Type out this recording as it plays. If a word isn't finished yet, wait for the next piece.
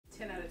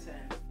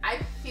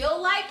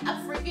feel like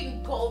a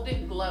freaking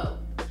Golden Globe.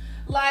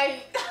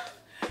 Like,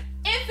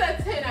 it's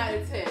a 10 out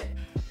of 10.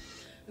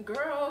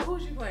 Girl,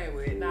 who's you playing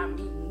with? Not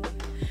me.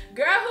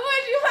 Girl, who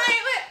is you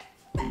playing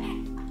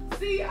with?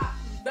 See,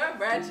 I'm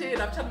ratchet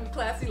and I'm trying to be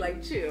classy,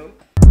 like, chill.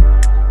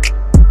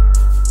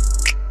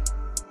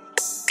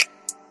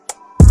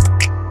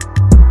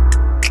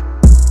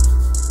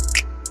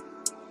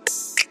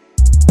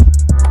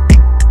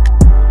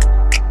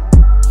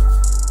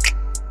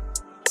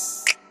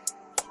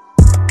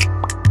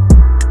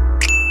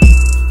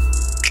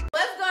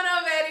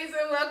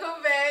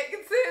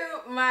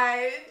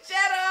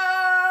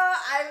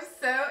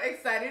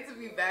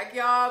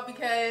 Y'all,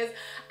 because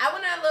I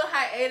went on a little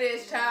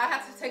hiatus, child. I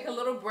had to take a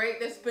little break.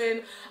 There's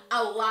been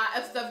a lot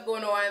of stuff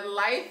going on.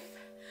 Life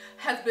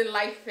has been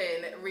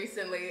lifing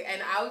recently,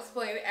 and I'll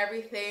explain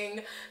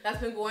everything that's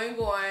been going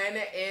on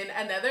in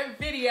another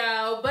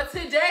video. But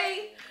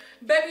today,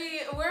 baby,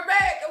 we're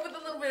back with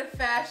a little bit of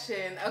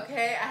fashion,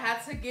 okay? I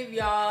had to give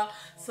y'all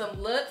some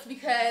looks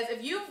because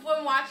if you've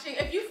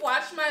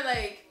watched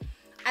my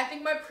I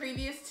think my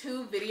previous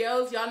 2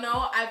 videos, y'all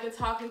know I've been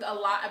talking a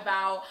lot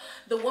about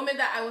the woman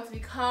that I want to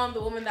become, the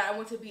woman that I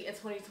want to be in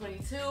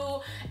 2022.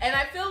 And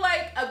I feel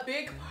like a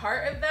big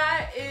part of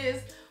that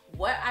is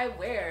what I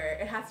wear.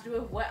 It has to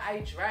do with what I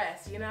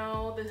dress, you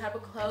know, the type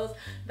of clothes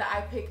that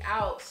I pick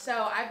out.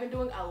 So I've been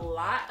doing a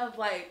lot of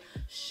like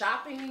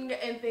shopping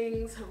and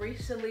things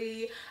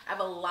recently. I have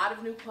a lot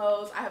of new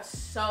clothes. I have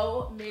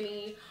so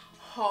many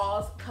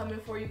hauls coming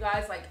for you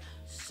guys, like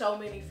so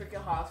many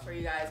freaking hauls for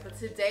you guys. But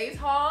today's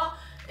haul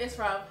is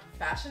from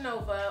Fashion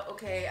Nova,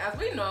 okay? As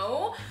we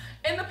know,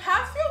 in the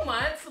past few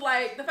months,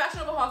 like, the Fashion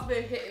Nova haul's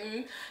been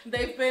hitting.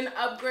 They've been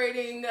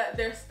upgrading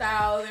their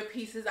style, their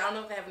pieces. I don't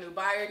know if they have a new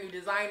buyer, new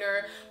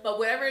designer, but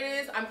whatever it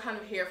is, I'm kind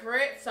of here for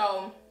it.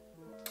 So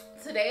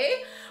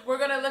today, we're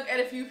gonna look at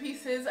a few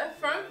pieces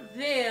from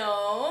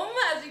them.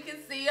 As you can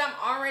see, I'm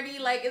already,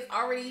 like, it's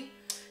already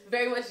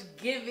very much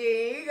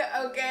giving,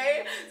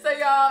 okay? So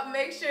y'all,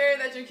 make sure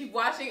that you keep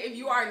watching. If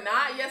you are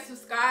not yet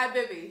subscribed,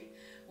 baby,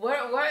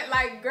 what,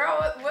 like,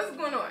 girl, what's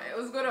going on?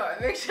 What's going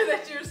on? Make sure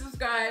that you're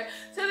subscribed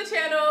to the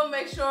channel.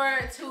 Make sure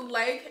to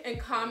like and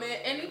comment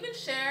and even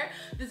share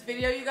this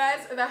video, you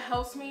guys. That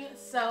helps me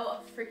so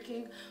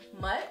freaking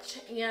much.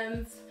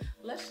 And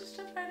let's just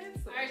jump right into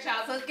it. All right,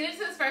 y'all, so let's get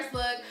into this first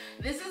look.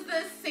 This is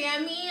the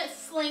Sammie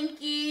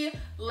Slinky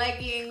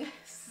legging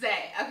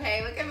set,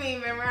 okay? Look at me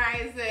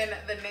memorizing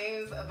the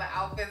names of the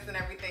outfits and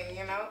everything,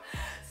 you know?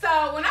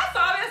 So when I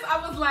saw this,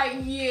 I was like,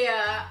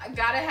 yeah, I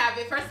gotta have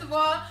it. First of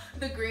all,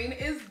 the green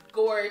is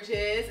gorgeous.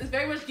 It's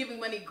very much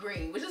giving money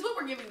green, which is what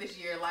we're giving this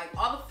year. Like,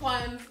 all the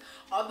funds,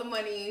 all the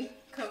money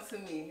comes to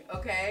me,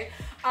 okay?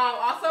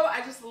 Also,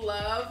 I just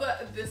love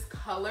this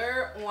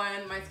color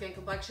on my skin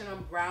complexion,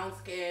 on brown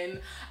skin.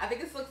 I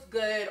think this looks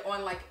good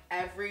on like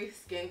every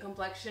skin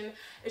complexion.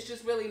 It's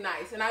just really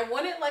nice. And I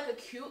wanted like a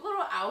cute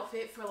little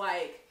outfit for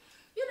like,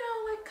 you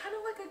know, like kind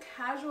of like a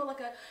casual,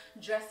 like a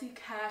dressy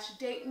cash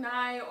date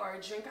night or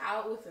a drink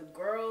out with the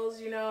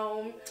girls, you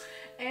know.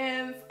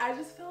 And I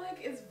just feel like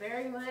it's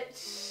very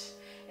much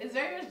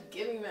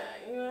giving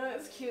that, you know.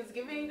 It's cute. It's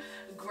giving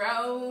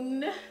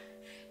grown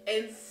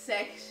and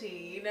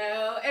sexy, you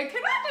know. And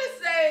can I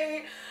just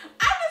say,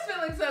 I'm just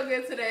feeling so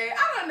good today.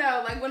 I don't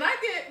know, like when I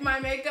get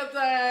my makeup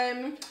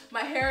done,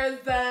 my hair is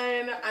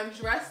done, I'm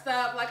dressed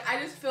up, like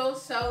I just feel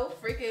so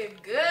freaking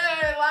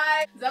good.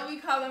 Like, don't be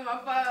calling my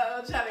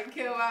phone trying to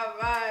kill my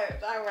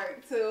vibes. I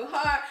worked too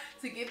hard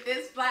to get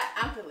this flat.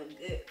 I'm feeling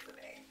good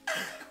today.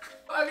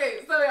 Okay,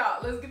 so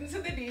y'all, let's get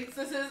into the deets.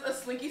 This is a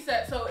slinky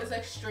set, so it's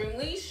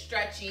extremely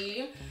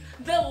stretchy.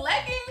 The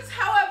leggings,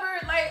 however,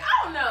 like,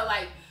 I don't know,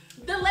 like,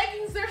 the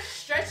leggings, they're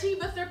stretchy,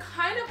 but they're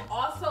kind of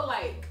also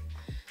like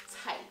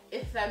tight,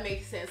 if that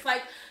makes sense.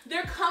 Like,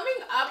 they're coming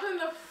up in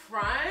the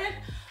front,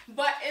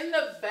 but in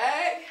the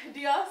back, do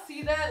y'all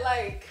see that?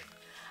 Like,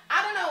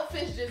 I don't know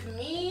if it's just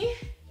me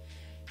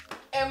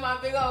and my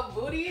big old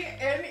booty,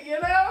 and you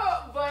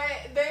know,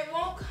 but they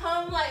won't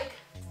come like,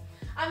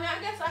 I mean,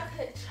 I guess I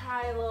could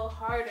try a little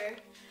harder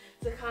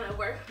to kind of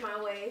work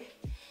my way.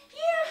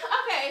 Yeah,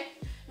 okay.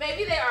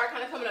 Maybe they are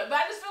kind of coming up, but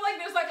I just feel like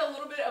there's like a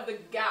little bit of the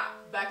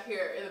gap back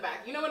here in the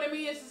back. You know what I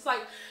mean? It's just like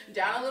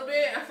down a little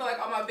bit. And I feel like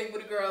all my big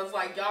booty girls,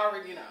 like y'all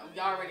already know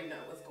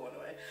what's going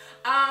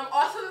on.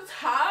 Also the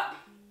top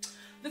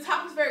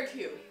is very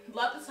cute.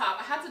 Love the top.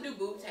 I had to do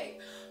boob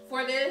tape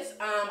for this,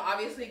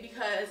 obviously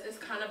because it's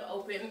kind of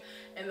open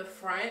in the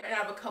front. And I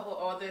have a couple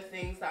other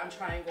things that I'm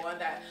trying on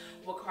that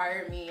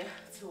require me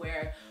to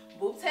wear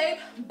boob tape,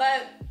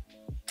 but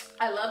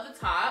I love the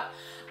top.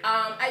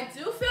 I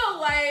do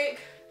feel like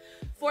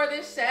for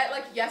this set,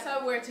 like, yes, I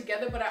would wear it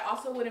together, but I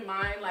also wouldn't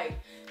mind, like,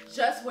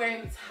 just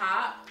wearing the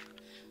top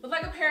with,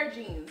 like, a pair of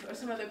jeans or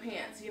some other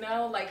pants, you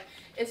know? Like,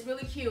 it's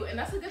really cute. And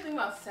that's the good thing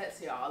about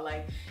sets, y'all.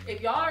 Like, if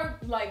y'all are,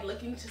 like,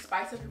 looking to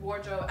spice up your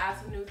wardrobe, add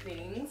some new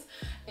things,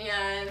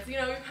 and, you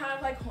know, you're kind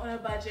of, like, on a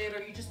budget,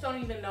 or you just don't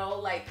even know,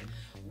 like,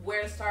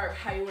 where to start,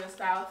 how you want to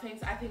style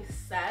things, I think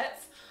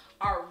sets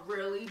are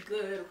really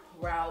good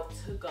route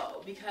to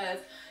go because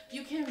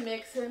you can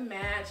mix and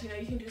match. You know,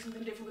 you can do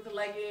something different with the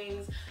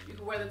leggings. You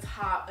can wear the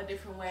top a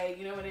different way,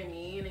 you know what I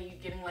mean? And you're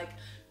getting like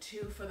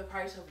 2 for the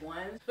price of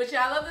 1. But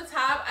yeah, I love the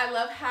top. I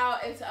love how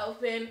it's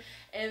open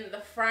in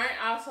the front.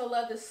 I also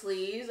love the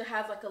sleeves. It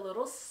has like a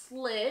little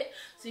slit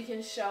so you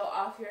can show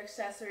off your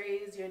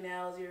accessories, your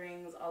nails, your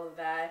rings, all of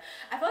that.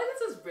 I feel like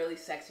this is really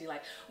sexy.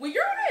 Like when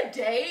you're on a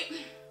date,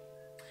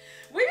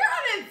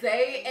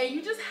 and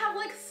you just have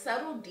like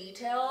subtle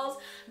details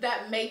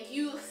that make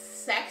you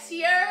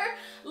sexier.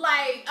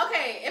 Like,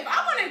 okay, if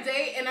I'm on a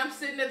date and I'm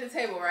sitting at the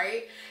table,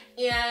 right?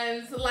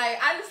 And like,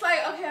 I just like,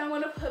 okay, I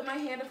want to put my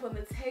hand up on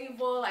the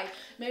table. Like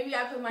maybe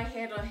I put my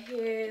hand on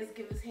his,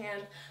 give his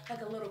hand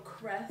like a little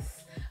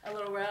caress, a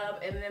little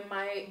rub, and then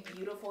my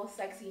beautiful,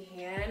 sexy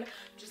hand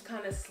just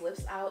kind of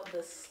slips out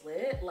the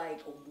slit.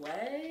 Like,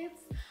 what?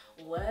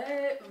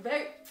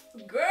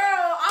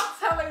 Girl, I'm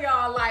telling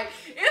y'all, like,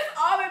 it's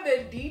all in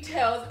the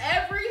details.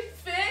 Every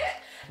fit,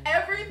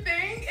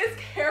 everything is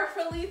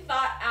carefully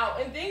thought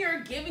out. And then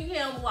you're giving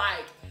him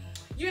like,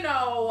 you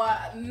know,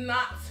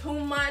 not too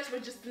much,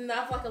 but just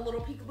enough, like a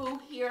little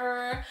peekaboo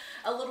here,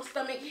 a little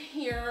stomach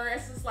here.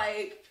 It's just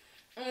like,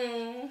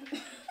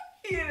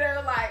 you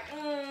know, like,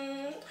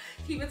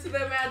 keep it to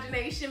the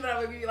imagination, but I'm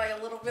gonna give you like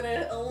a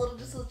little,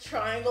 just a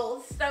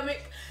triangle stomach,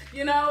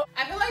 you know?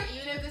 I feel like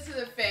even if this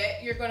is a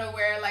fit you're gonna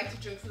wear like to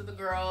drinks with the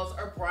girls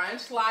or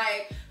brunch,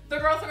 like, the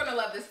girls are gonna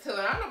love this too.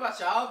 And I don't know about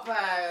y'all,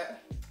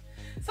 but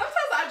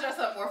sometimes I dress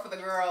up more for the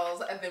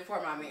girls than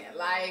for my man.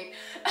 Like,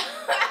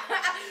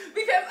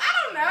 because I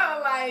don't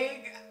know,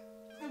 like,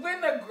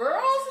 when the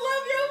girls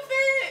love your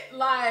fit,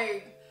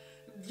 like,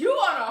 you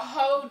on a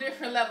whole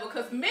different level,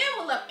 because men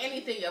will love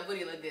anything your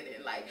booty look good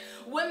in. Like,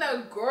 when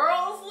the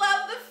girls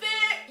love the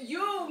fit,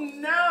 you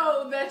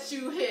know that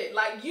you hit.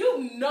 Like,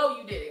 you know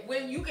you did it.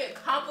 When you get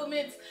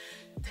compliments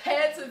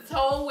head to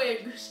toe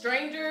when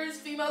strangers,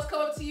 females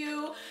come up to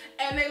you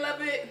and they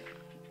love it,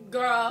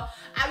 girl,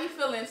 I be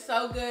feeling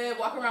so good,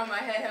 walking around with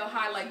my head held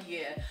high like,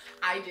 yeah,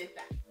 I did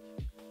that.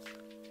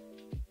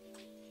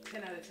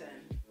 10 out of 10.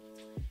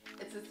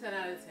 It's a 10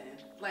 out of 10.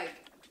 Like,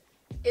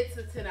 it's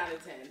a 10 out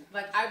of 10.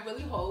 Like, I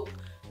really hope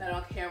that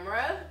on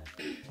camera,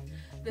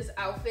 this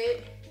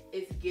outfit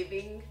is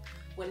giving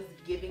what it's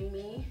giving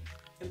me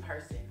in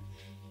person.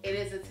 It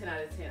is a 10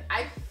 out of 10.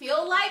 I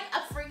feel like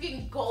a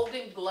freaking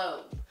Golden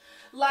Globe.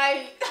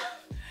 Like,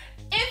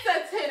 it's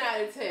a 10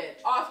 out of 10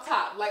 off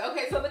top. Like,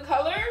 okay, so the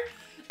color,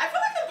 I feel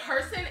like in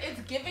person,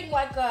 it's giving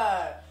like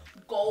a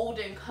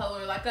golden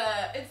color. Like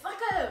it's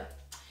like a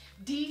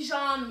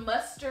Dijon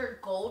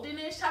mustard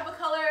goldenish type of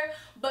color,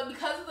 but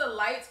because of the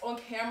lights on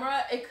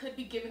camera, it could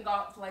be giving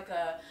off like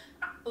a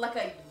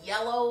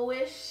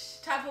yellowish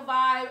type of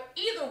vibe.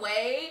 Either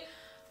way,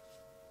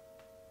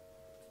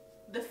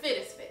 the fit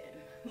is fitting.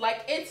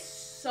 Like, it's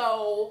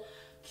so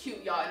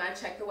cute, y'all. And I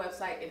checked the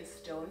website, it is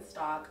still in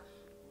stock.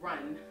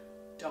 Run,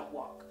 don't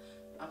walk.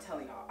 I'm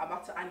telling y'all,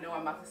 I know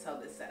I'm about to sell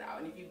this set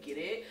out. And if you get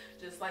it,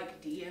 just like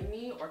DM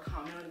me or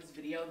comment on this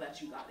video that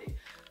you got it.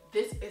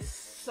 This is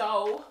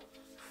so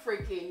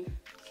freaking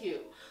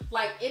cute.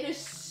 Like, it is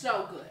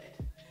so good.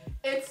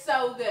 It's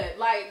so good.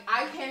 Like,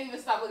 I can't even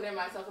stop looking at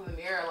myself in the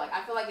mirror. Like,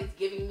 I feel like it's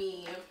giving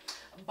me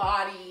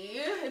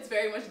body. It's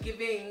very much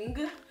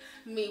giving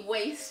me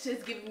waist.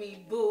 It's giving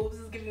me boobs.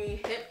 It's giving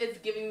me hip. It's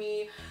giving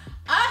me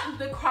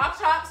the crop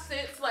top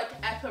sits like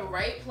at the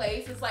right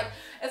place. It's like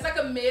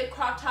a mid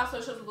crop top, so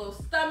it shows a little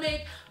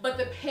stomach, but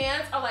the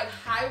pants are like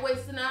high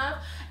waist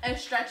enough and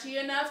stretchy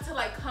enough to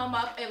like come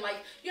up and like,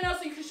 you know,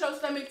 so you can show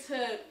stomach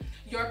to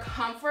your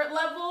comfort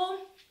level.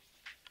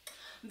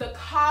 The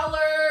collar,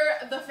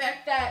 the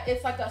fact that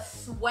it's like a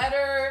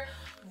sweater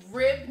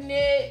rib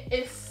knit,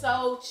 is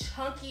so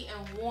chunky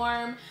and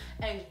warm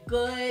and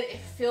good. It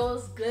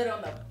feels good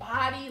on the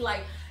body.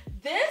 Like,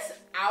 this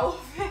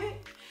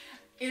outfit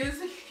is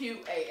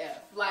cute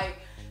AF. Like,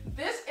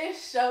 this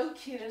is so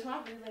cute. It's my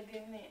like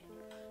getting it.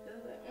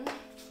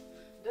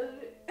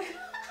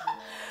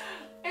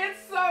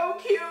 It's so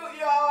cute,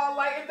 y'all.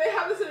 Like, if they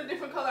have this in a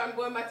different color, I'm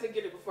going back to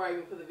get it before I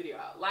even put the video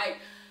out. Like,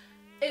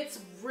 it's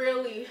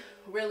really,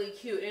 really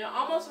cute. And it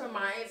almost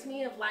reminds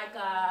me of like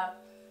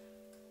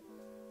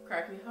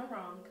correct me if I'm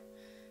wrong,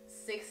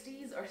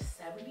 60s or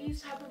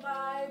 70s type of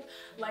vibe.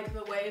 Like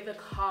the way the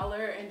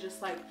collar and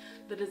just like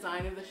the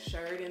design of the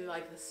shirt and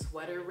like the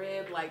sweater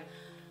rib. Like,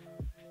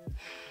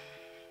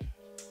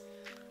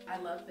 I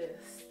love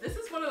this. This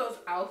is one of those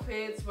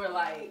outfits where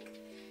like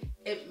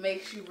it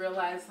makes you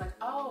realize like,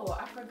 oh,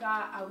 I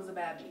forgot I was a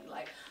baddie.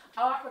 Like,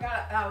 oh, I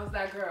forgot I was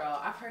that girl.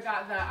 I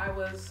forgot that I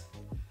was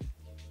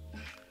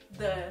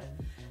the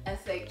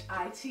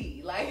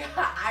S-H-I-T. Like,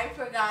 I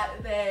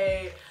forgot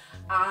that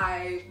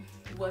I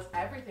was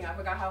everything. I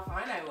forgot how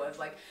fine I was.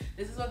 Like,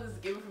 this is what this is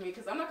giving for me,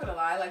 because I'm not gonna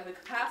lie, like the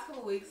past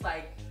couple weeks,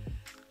 like,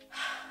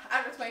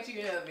 I've explained to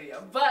you in another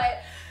video,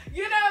 but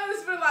you know,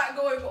 there's been a lot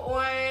going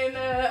on.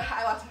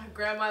 I lost my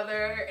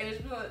grandmother, and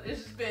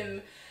it's just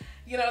been,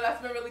 you know,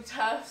 that's been really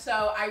tough.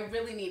 So I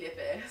really needed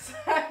this.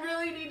 I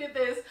really needed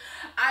this.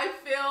 I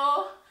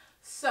feel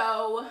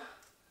so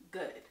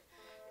good.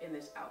 in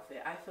this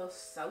outfit. I feel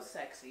so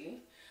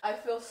sexy. I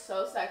feel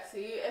so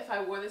sexy. If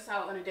I wore this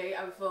out on a date,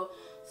 I would feel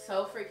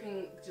so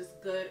freaking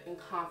just good and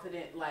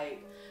confident.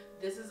 Like,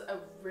 this is a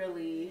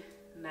really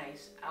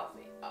nice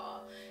outfit,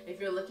 y'all. If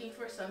you're looking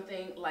for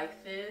something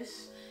like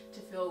this to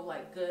feel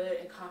like good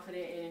and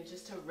confident and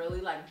just to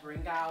really like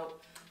bring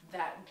out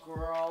that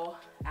girl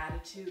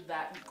attitude,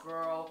 that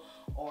girl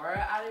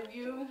aura out of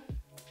you,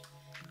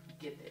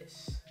 get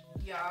this.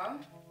 Y'all,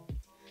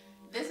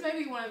 this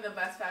may be one of the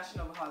best Fashion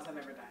Nova hauls I've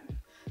ever done.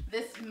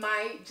 This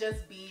might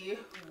just be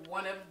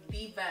one of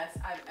the best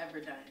I've ever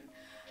done.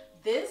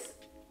 This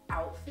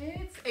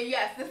outfit, and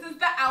yes, this is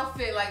the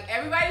outfit. Like,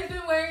 everybody's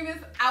been wearing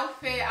this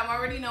outfit. I'm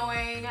already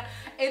knowing.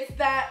 It's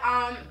that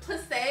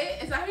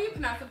plissé. Is that how you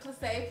pronounce it?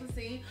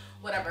 Plissé,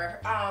 whatever.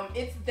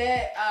 It's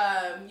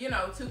that you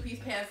know, two-piece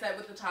pants set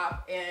with the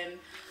top and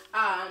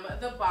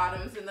the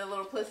bottoms and the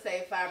little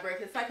plissé fabric.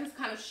 It's like this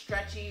kind of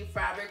stretchy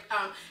fabric.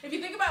 If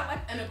you think about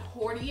like an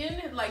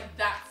accordion, like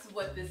that's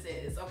what this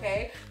is,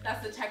 okay?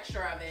 That's the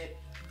texture of it.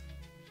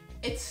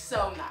 It's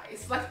so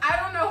nice. Like, I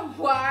don't know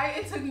why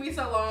it took me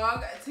so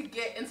long to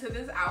get into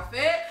this outfit.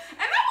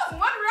 And I was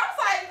wondering, I was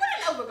like, when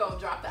are they gonna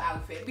drop the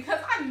outfit? Because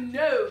I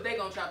know they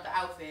gonna drop the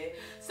outfit.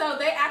 So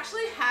they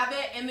actually have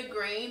it in the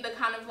green, the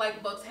kind of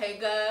like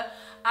Bottega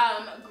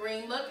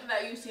green look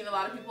that you've seen a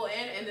lot of people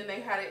in. And then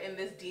they had it in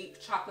this deep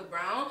chocolate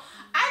brown.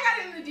 I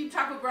got it in the deep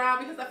chocolate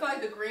brown because I feel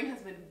like the green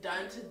has been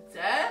done to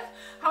death.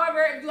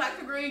 However, if you like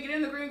the green, get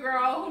in the green,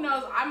 girl. Who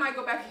knows? I might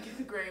go back and get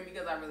the green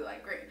because I really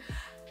like green.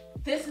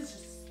 This is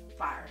just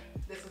fire.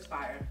 This is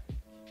fire.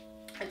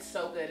 It's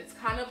so good. It's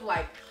kind of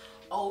like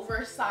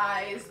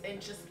oversized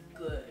and just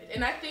good.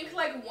 And I think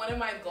like one of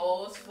my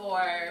goals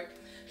for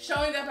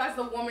showing up as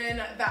the woman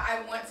that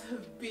I want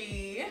to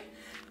be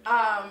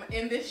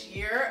in this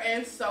year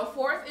and so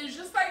forth is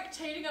just like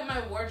changing up my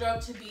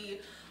wardrobe to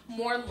be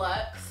more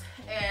luxe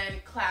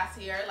and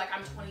classier. Like,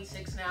 I'm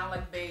 26 now,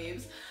 like,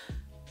 babes.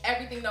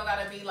 Everything don't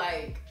gotta be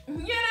like, you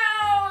know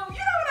what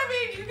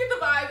I mean? You get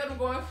the vibe that I'm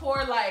going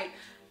for. Like,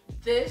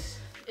 this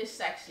is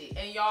sexy.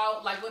 And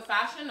y'all, like with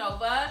Fashion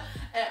Nova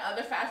and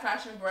other fast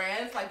fashion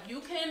brands, like, you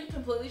can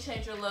completely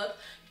change your look.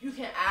 You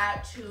can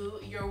add to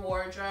your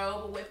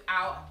wardrobe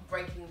without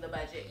breaking the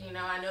budget. You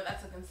know, I know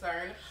that's a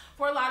concern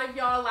for a lot of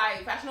y'all.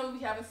 Like, Fashion Nova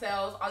be having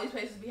sales, all these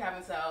places be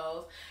having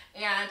sales,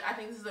 and I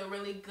think this is a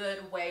really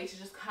good way to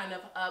just kind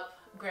of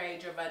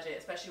upgrade your budget,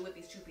 especially with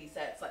these two-piece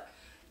sets. Like,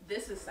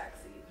 this is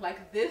sexy.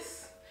 Like,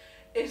 this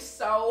is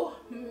so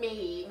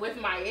me with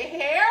my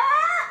hair.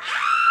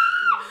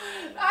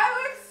 I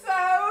look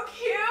so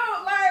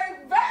cute. Like,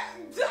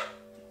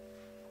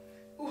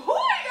 who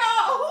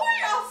are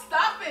y'all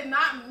stopping?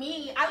 Not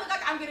me. I look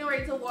like I'm getting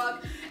ready to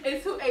walk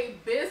into a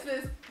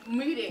business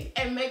meeting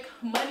and make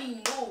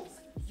money moves.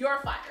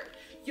 You're fired.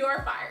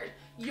 You're fired.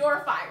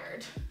 You're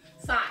fired.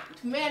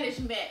 Signed.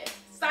 Management.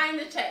 Sign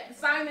the check.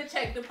 Sign the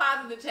check.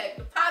 Deposit the check.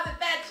 Deposit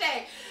that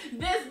check.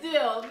 This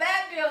deal.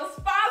 That deal.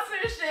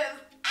 Sponsorships.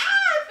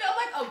 I feel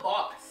like a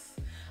boss.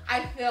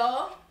 I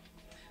feel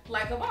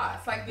like a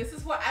boss. Like, this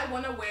is what I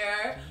want to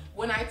wear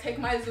when I take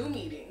my Zoom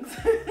meetings.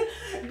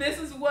 This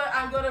is what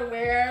I'm gonna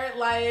wear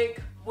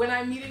like when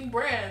I'm meeting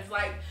brands.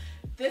 Like,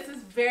 this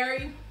is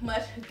very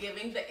much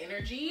giving the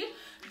energy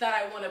that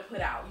I want to put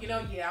out. You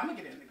know, yeah, I'm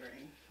gonna get in the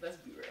green. Let's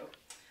be real.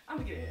 I'm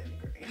gonna get it in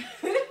the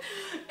green.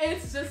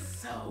 It's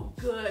just so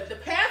good. The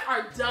pants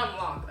are dumb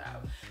long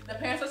though. The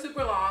pants are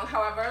super long.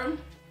 However,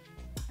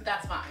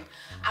 that's fine.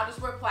 I'll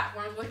just wear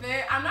platforms with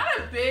it. I'm not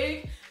a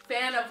big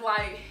fan of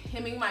like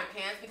hemming my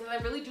pants because I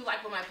really do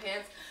like when my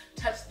pants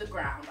touch the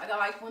ground. Like, I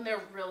like when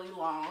they're really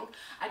long.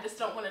 I just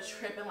don't want to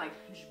trip and like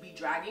be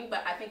dragging.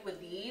 But I think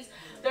with these,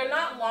 they're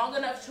not long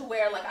enough to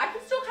where like I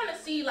can still kind of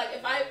see, like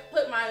if I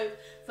put my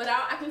foot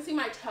out, I can see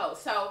my toe.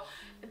 So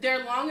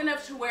they're long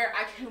enough to where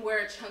I can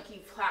wear a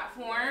chunky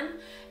platform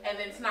and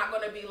then it's not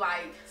going to be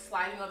like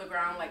sliding on the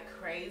ground like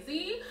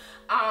crazy.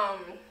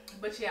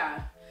 But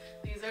yeah,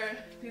 these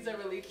are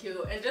really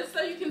cute. And just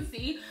so you can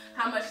see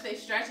how much they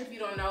stretch, if you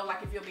don't know,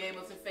 like if you'll be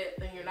able to fit,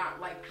 then you're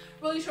not like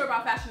really sure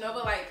about Fashion Nova,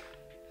 like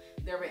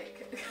they're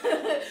big.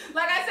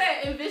 Like I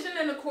said, envision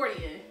an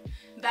accordion.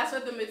 That's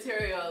what the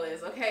material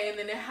is, okay? And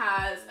then it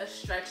has a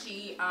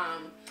stretchy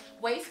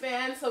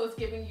waistband, so it's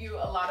giving you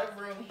a lot of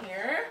room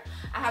here.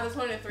 I have this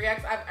one in a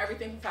 3X. I have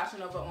everything from Fashion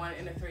Nova on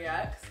in a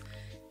 3X.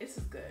 This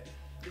is good.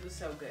 This is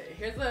so good.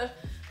 Here's a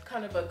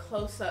kind of a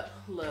close-up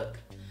look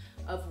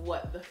of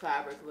what the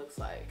fabric looks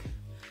like.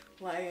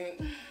 Like,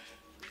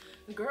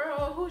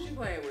 girl, who's you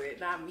playing with?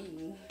 Not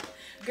me.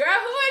 Girl,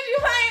 who is you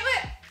playing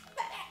with?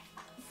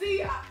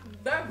 See,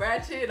 they're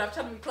ratchet. I'm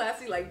trying to be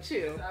classy, like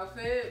chill. This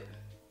outfit,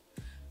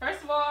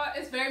 first of all,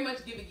 it's very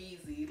much giving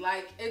Yeezy.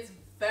 Like, it's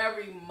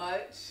very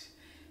much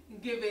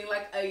giving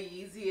like a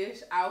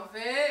Yeezy-ish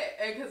outfit.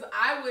 And because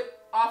I would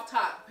off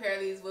top pair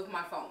these with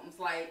my foams.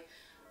 Like,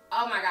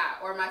 oh my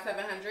God, or my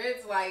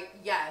 700s. Like,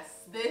 yes,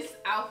 this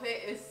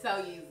outfit is so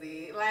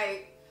Yeezy.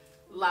 Like,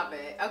 love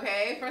it.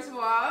 Okay, first of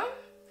all,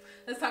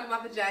 let's talk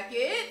about the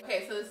jacket.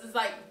 Okay, so this is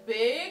like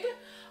big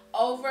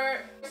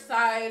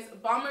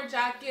oversized bomber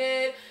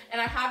jacket,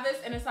 and I have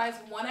this in a size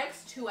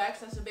 1X, 2X.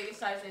 That's the biggest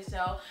size they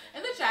sell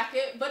in the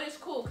jacket, but it's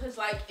cool because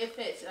like it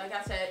fits. Like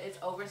I said, it's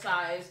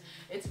oversized.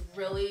 It's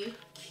really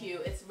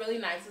cute. It's really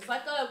nice. It's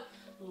like a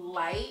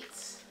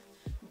light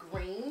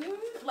green,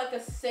 like a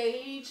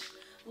sage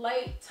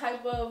light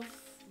type of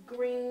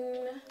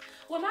green.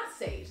 Well, not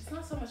sage. It's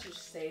not so much as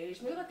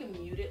sage. Maybe like a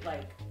muted,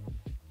 like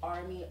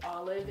army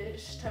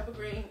olive-ish type of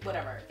green.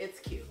 Whatever. It's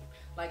cute.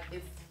 Like,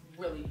 it's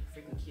really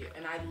freaking cute.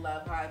 And I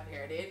love how I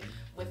paired it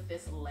with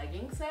this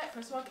legging set.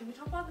 First of all, can we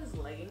talk about this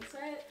legging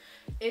set?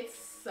 It's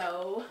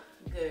so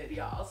good,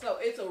 y'all. So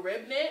it's a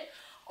rib knit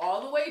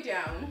all the way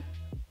down.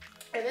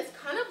 And it's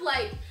kind of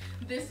like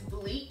this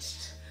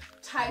bleached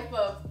type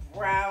of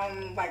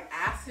brown, like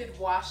acid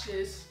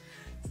washes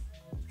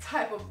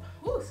type of,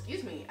 ooh,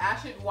 excuse me,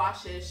 acid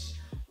wash-ish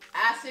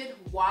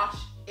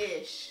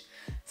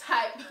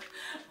type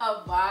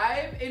of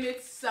vibe, and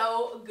it's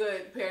so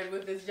good paired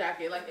with this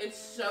jacket. Like, it's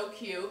so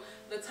cute.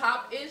 The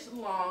top is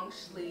long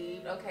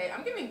sleeved. Okay,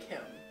 I'm giving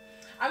Kim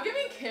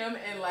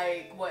and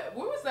like, what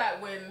was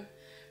that, when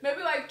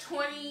maybe like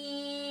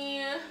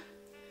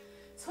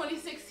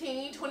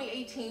 2016,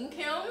 2018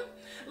 Kim.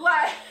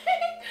 Like,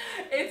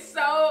 it's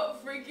so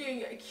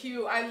freaking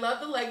cute. I love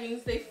the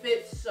leggings. They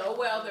fit so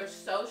well. They're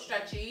so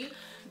stretchy.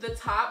 The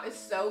top is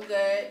so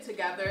good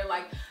together.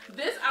 Like,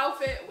 this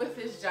outfit with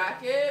this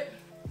jacket,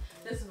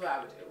 this is what I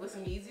would do with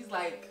some Yeezys.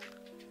 Like,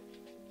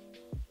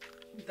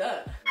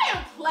 I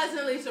am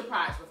pleasantly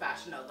surprised with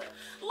Fashion Nova.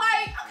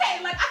 Like,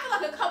 okay, like I feel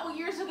like a couple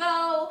years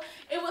ago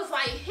it was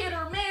like hit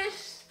or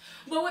miss,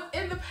 but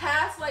within the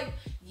past like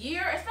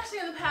year, especially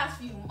in the past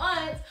few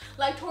months,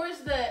 like towards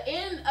the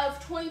end of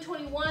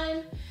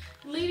 2021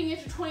 leading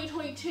into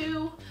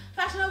 2022,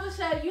 Fashion Nova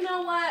said, you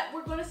know what,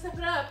 we're going to step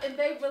it up, and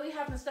they really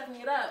have been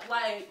stepping it up.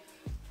 Like,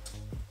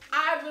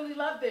 I really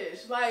love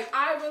this. Like,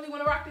 I really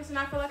want to rock this, and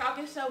I feel like I'll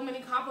get so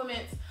many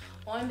compliments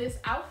on this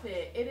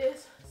outfit. It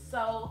is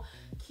so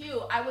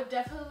cute. I would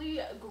definitely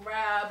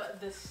grab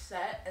this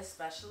set,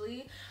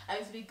 especially. I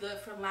think it'd be good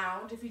for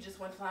lounge if you just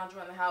want to lounge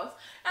around the house.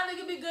 I think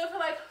it'd be good for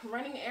like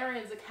running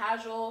errands, a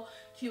casual,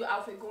 cute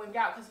outfit going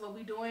out. Because what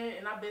we doing,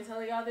 and I've been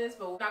telling y'all this,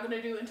 but we're not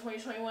gonna do in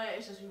 2021.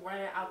 It's just we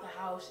running out the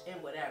house and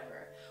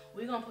whatever.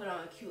 We're gonna put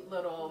on a cute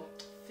little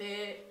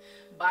fit,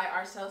 buy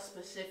ourselves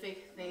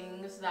specific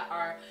things that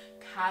are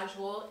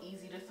casual,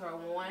 easy to throw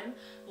on,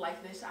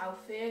 like this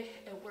outfit,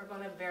 and we're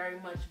gonna very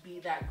much be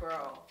that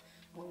girl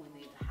when we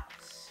leave the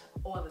house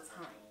all the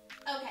time.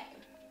 Okay,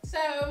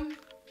 so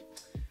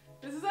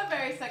this is a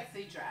very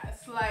sexy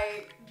dress.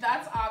 Like,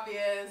 that's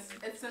obvious.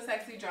 It's a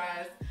sexy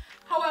dress.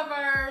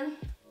 However,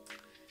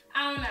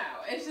 I don't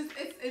know. It's just,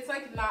 it's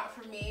like not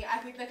for me. I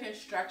think the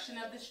construction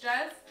of this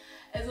dress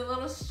is a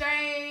little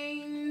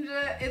strange.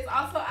 It's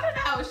also, I don't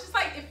know, it's just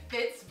like it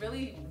fits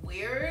really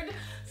weird.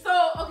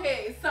 So,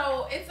 okay,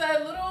 so it's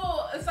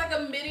like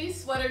a midi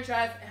sweater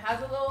dress. It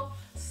has a little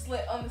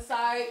slit on the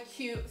side,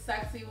 cute,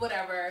 sexy,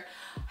 whatever.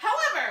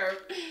 However,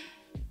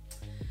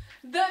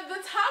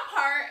 the top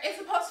part is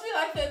supposed to be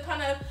like the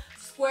kind of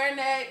square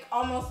neck,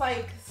 almost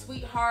like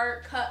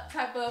sweetheart cut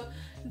type of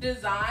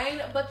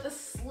design, but the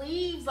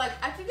sleeves, like,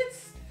 I don't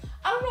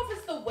know if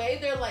it's the way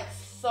they're like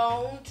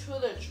sewn to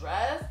the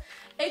dress.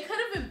 It could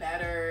have been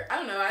better. I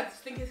don't know. I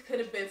just think it could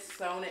have been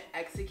sewn and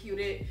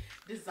executed,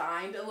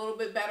 designed a little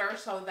bit better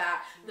so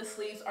that the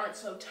sleeves aren't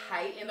so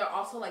tight, and they're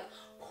also like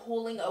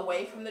pulling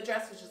away from the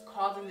dress, which is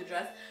causing the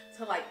dress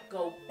to like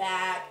go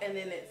back, and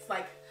then it's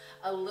like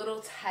a little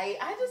tight.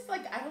 I don't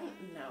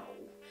know.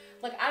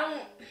 Like, I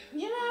don't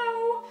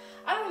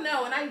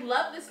know. And I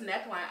love this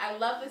neckline. I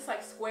love this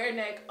like square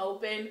neck,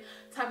 open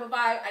type of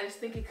vibe. I just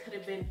think it could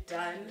have been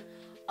done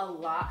a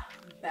lot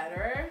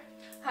better.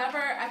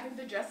 However, I think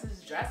the dress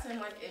is dressing.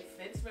 Like, it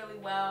fits really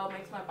well,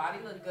 makes my body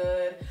look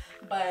good,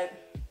 but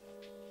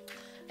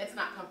it's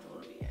not comfortable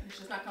to be in. It's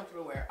just not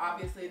comfortable to wear.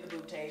 Obviously, the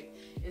boob tape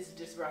is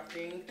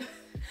disrupting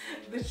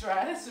the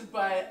dress,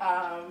 but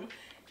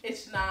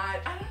it's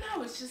not, I don't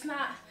know, it's just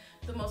not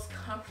the most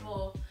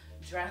comfortable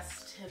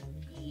dress to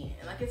be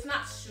in. Like, it's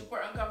not super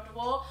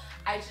uncomfortable.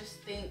 I just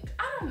think,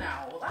 I don't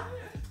know.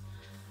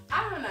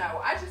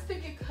 I just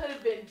think it could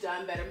have been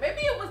done better.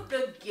 Maybe it was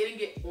the getting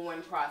it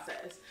on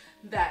process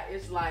that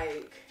is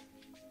like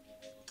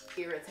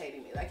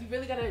irritating me. Like, you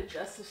really gotta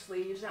adjust the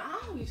sleeves. Now, I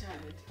don't be trying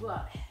to do all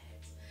that.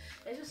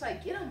 It's just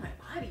like, get on my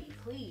body,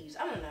 please.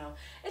 I don't know.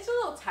 It's a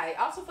little tight.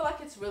 I also feel like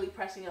it's really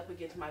pressing up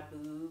against my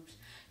boobs.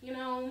 You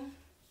know,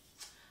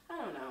 I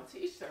don't know. To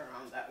each their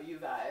own, though, you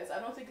guys. I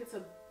don't think it's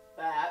a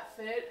bad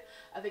fit.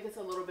 I think it's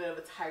a little bit of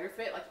a tighter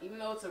fit. Like, even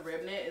though it's a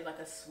rib knit, it's like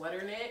a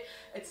sweater knit,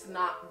 it's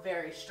not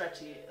very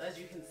stretchy, as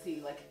you can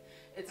see. Like,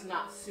 it's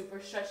not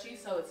super stretchy,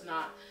 so it's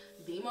not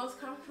the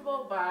most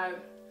comfortable, but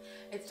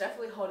it's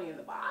definitely holding in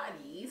the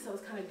body, so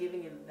it's kind of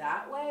giving it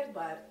that way.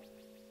 But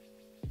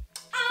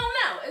I don't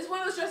know. It's one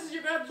of those dresses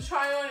you're gonna have to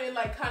try on and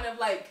like kind of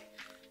like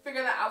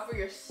figure that out for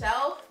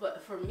yourself.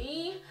 But for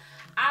me,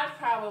 I'd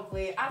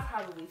probably pass.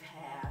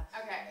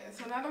 Okay,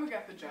 so now that we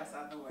got the dress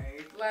out of the way,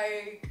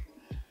 like,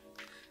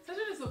 such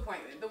a disappointment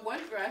disappointment. The one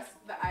dress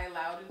that I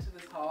allowed into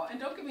this haul, and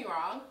don't get me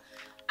wrong,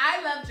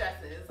 I love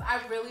dresses.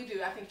 I really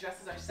do. I think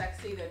dresses are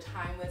sexy. They're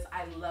timeless.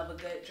 I love a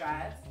good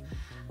dress.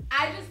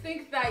 I just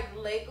think that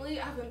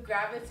lately I've been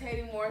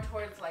gravitating more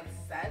towards like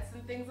sets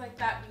and things like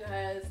that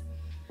because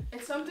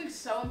it's something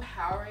so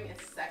empowering and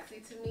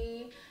sexy to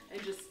me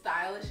and just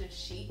stylish and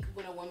chic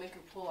when a woman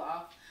can pull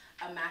off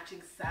a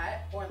matching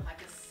set or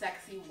like a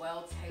sexy,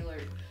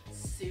 well-tailored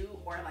suit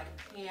or like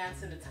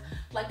pants and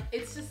like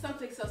it's just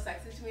something so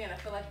sexy to me, and I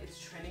feel like it's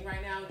trending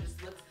right now. It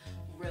just looks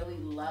really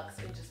luxe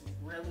and just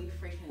really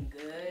freaking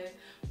good.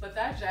 But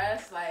that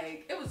dress,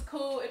 like, it was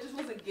cool. It just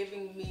wasn't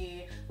giving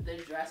me the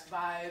dress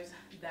vibes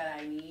that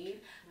I need.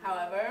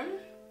 However,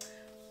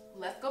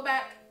 let's go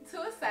back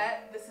to a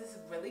set. This is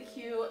really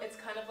cute. It's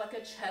kind of like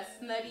a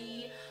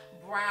chestnutty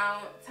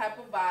brown type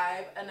of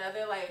vibe.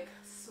 Another like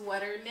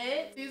sweater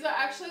knit. These are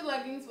actually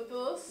leggings with a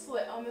little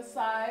slit on the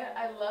side.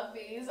 I love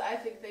these. I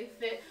think they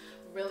fit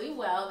really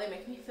well. They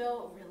make me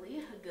feel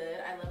really good.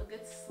 I love a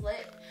good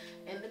slit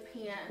in the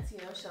pants, you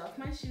know, show off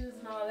my shoes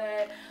and all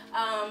that.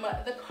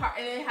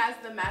 And it has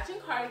the matching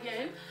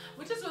cardigan,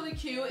 which is really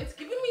cute. It's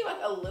giving me like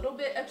a little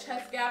bit of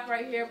chest gap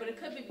right here, but it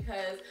could be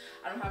because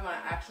I don't have my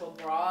actual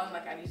bra and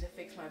like I need to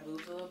fix my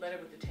boobs a little better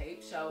with the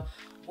tape, so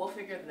we'll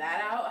figure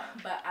that out.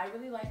 But I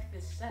really like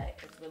this set.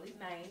 It's really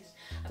nice.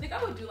 I think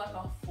I would do like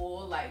a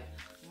full like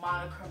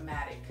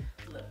monochromatic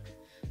look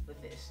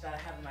with this that I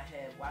have in my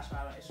head. Watch me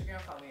out on Instagram.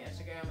 Follow me on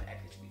Instagram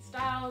at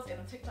chrissybstyles, and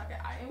on TikTok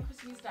at I am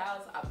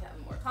chrissybstyles. I'll be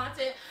having more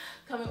content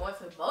coming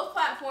onto both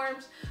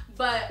platforms.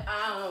 But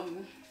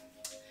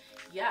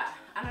yeah,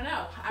 I don't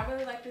know. I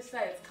really like this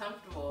set. It's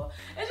comfortable.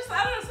 It's just,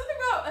 I don't know, something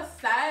about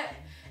a set.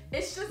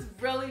 It's just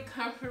really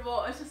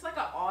comfortable. It's just like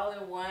an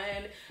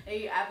all-in-one,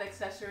 and you add the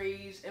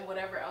accessories and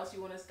whatever else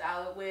you want to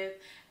style it with,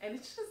 and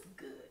it's just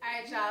good.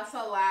 Alright y'all,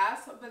 so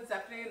last but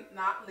definitely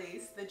not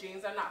least, the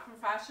jeans are not from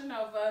Fashion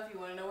Nova. If you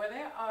want to know where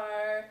they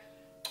are,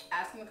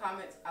 ask in the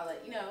comments, I'll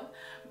let you know.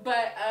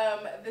 But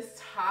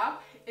this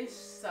top is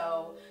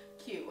so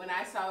cute. When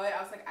I saw it,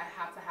 I was like, I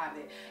have to have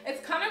it. It's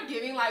kind of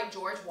giving like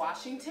George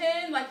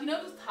Washington, like, you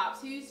know those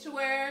tops he used to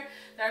wear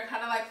that are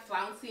kind of like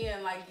flouncy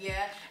and like,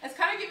 yeah, it's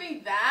kind of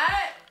giving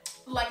that,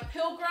 like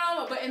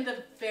Pilgrim, but in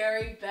the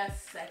very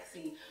best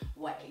sexy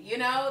way. You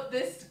know,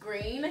 this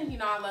green, you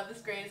know, I love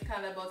this green. It's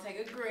kind of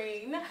Bottega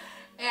green,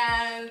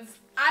 and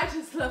I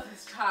just love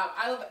this top.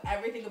 I love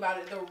everything about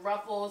it. The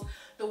ruffles,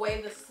 the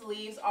way the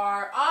sleeves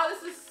are. Oh,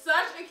 this is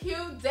such a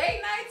cute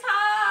date night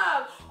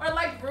top, or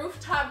like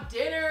rooftop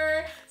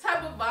dinner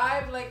type of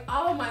vibe. Like,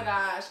 oh my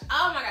gosh,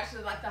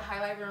 like the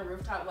highlight room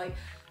rooftop, like,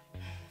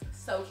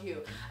 so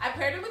cute. I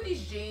paired it with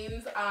these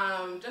jeans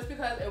just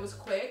because it was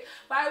quick,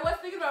 but I was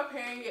thinking about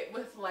pairing it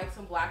with like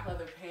some black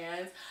leather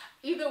pants.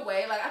 Either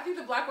way, like, I think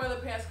the black leather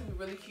pants can be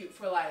really cute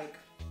for like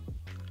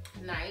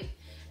night,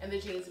 and the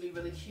jeans would be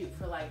really cute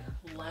for like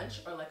lunch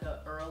or like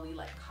a early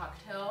like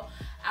cocktail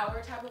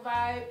hour type of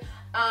vibe.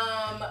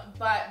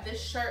 But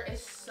this shirt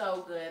is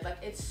so good. Like,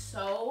 it's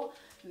so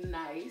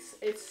nice.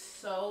 It's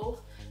so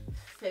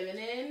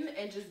feminine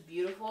and just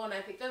beautiful, and I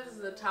think that this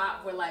is a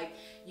top where like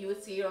you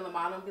would see it on the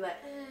model and be like,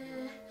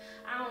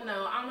 I don't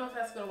know if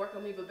that's gonna work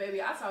on me, but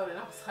baby, I saw it and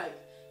I was like,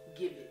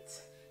 give it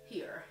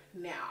here.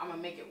 Now I'm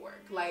gonna make it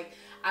work. Like,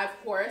 of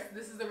course,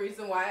 this is the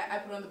reason why I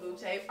put on the boob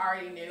tape. I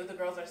already knew the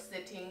girls are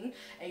sitting,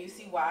 and you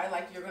see why.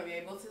 Like, you're gonna be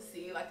able to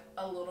see like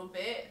a little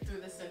bit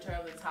through the center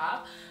of the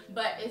top,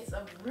 but it's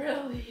a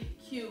really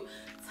cute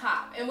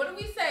top. And what do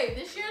we say?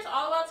 This year is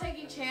all about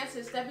taking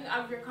chances, stepping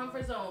out of your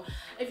comfort zone.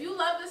 If you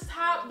love this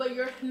top, but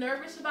you're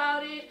nervous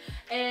about it,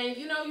 and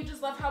you know, you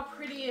just love how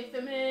pretty and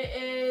feminine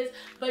it is,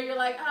 but you're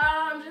like,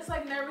 I'm just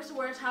like nervous to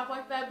wear a top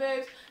like that,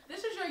 babes,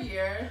 this is your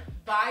year.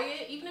 Buy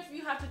it, even if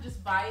you have to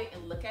just buy it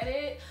and look at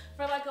it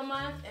for like a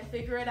month and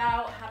figure it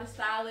out how to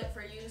style it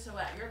for you so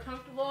that you're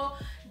comfortable.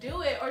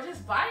 Do it, or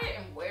just buy it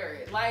and wear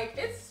it. Like,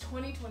 it's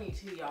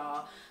 2022,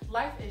 y'all.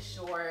 Life is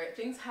short.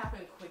 Things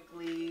happen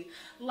quickly.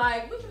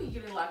 Like, we can be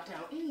getting locked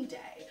down any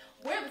day.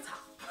 Wear the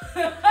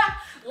top.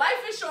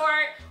 Life is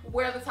short.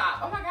 Wear the top.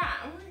 Oh my God,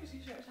 I'm wearing a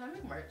t-shirt. I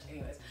make merch.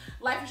 Anyways,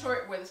 life is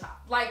short. Wear the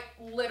top. Like,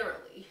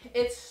 literally,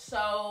 it's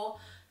so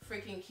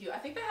freaking cute. I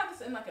think they have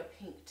this in like a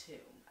pink too.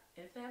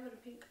 If they have it in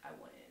pink, I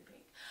want it in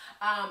pink.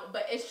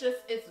 But it's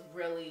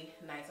really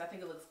nice. I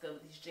think it looks good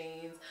with these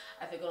jeans.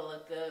 I think it'll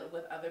look good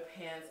with other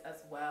pants as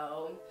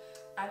well.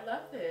 I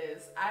love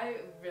this. I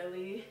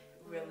really,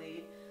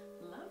 really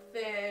love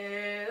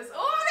this.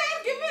 Oh,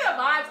 they give me the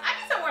vibes.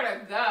 I need somewhere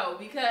to go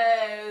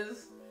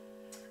because,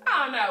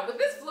 I don't know, with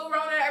this flu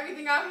rona and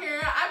everything out here,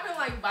 I've been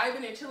like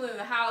vibing and chilling in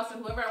the house,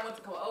 and whoever I want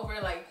to come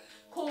over, like,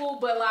 cool,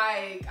 but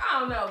like, I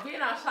don't know,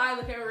 being outside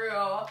looking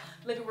real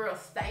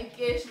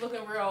stankish,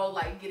 looking real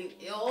like getting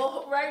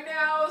ill right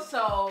now.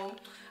 So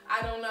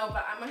I don't know,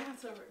 but I might have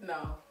to,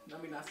 no,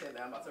 let me not say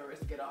that. I'm about to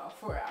risk it all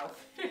for an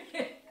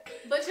outfit.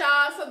 But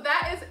y'all, y'all, so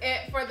that is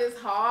it for this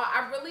haul.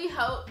 I really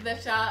hope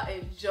that y'all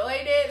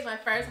enjoyed it. It's my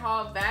first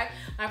haul back,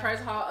 my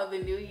first haul of the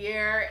new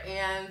year,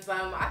 and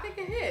I think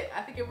it hit.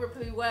 I think it worked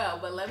pretty well,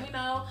 but let me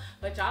know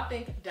what y'all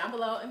think down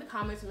below in the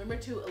comments. Remember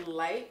to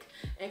like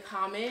and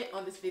comment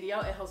on this video.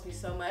 It helps me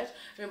so much.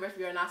 Remember, if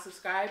you're not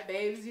subscribed,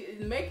 babes,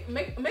 make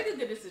a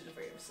good decision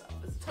for yourself.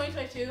 It's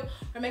 2022.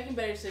 We're making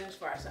better decisions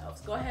for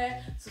ourselves. Go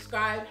ahead,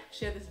 subscribe,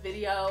 share this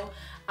video.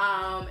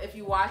 If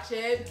you watch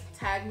it,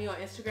 tag me on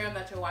Instagram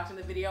that you're watching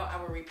the video. I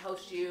will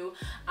repost you.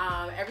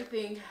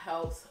 Everything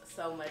helps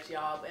so much,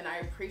 y'all, and I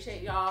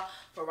appreciate y'all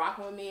for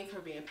rocking with me, for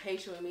being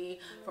patient with me,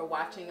 for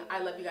watching. I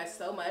love you guys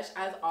so much.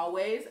 As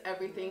always,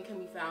 everything can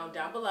be found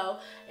down below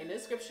in the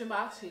description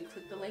box. You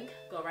click the link,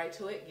 go right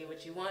to it, get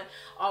what you want.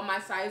 All my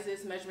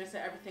sizes, measurements,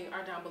 and everything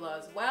are down below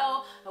as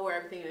well. I wear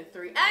everything in a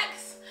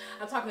 3X.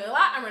 I'm talking a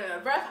lot. I'm running out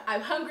of breath.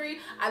 I'm hungry.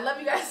 I love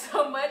you guys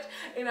so much,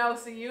 and I will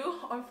see you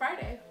on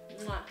Friday.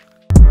 Mwah.